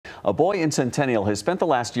A boy in Centennial has spent the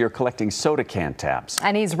last year collecting soda can tabs.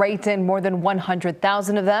 And he's raked in more than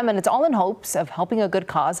 100,000 of them, and it's all in hopes of helping a good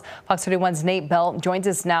cause. Fox 31's Nate Bell joins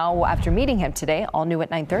us now after meeting him today. All new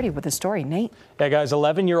at 9:30 with the story. Nate. Yeah, guys,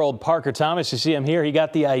 11-year-old Parker Thomas, you see him here. He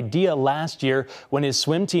got the idea last year when his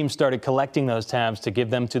swim team started collecting those tabs to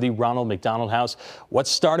give them to the Ronald McDonald House. What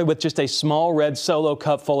started with just a small red Solo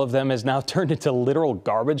cup full of them has now turned into literal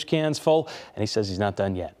garbage cans full, and he says he's not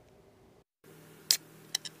done yet.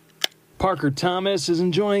 Parker Thomas is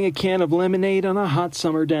enjoying a can of lemonade on a hot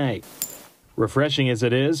summer day. Refreshing as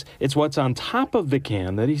it is, it's what's on top of the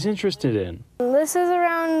can that he's interested in. This is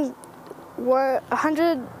around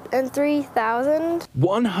 103,000.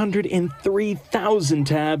 103,000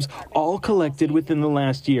 tabs, all collected within the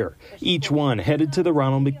last year. Each one headed to the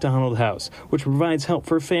Ronald McDonald House, which provides help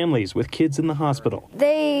for families with kids in the hospital.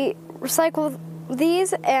 They recycle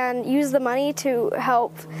these and use the money to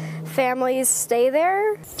help families stay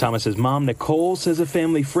there. Thomas's mom, Nicole, says a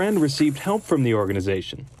family friend received help from the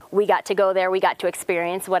organization. We got to go there, we got to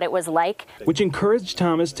experience what it was like. Which encouraged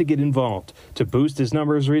Thomas to get involved. To boost his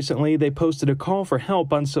numbers recently, they posted a call for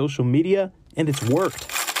help on social media, and it's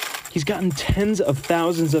worked. He's gotten tens of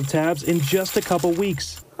thousands of tabs in just a couple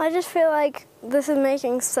weeks. I just feel like this is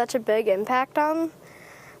making such a big impact on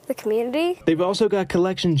the community. They've also got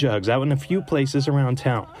collection jugs out in a few places around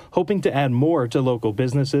town, hoping to add more to local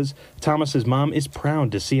businesses. Thomas's mom is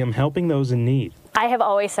proud to see him helping those in need. I have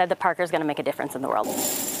always said that Parker's going to make a difference in the world.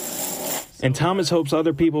 And Thomas hopes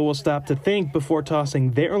other people will stop to think before tossing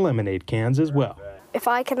their lemonade cans as well. If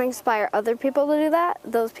I can inspire other people to do that,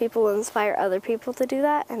 those people will inspire other people to do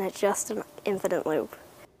that, and it's just an infinite loop.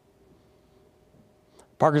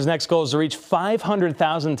 Parker's next goal is to reach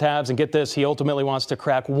 500,000 tabs, and get this, he ultimately wants to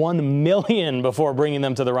crack 1 million before bringing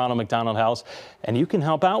them to the Ronald McDonald House. And you can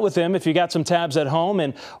help out with him. If you got some tabs at home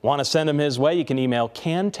and want to send them his way, you can email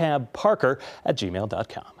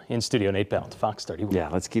cantabparker@gmail.com. In studio, Nate Bell, Fox 31. Yeah,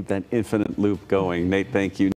 let's keep that infinite loop going. Nate, thank you.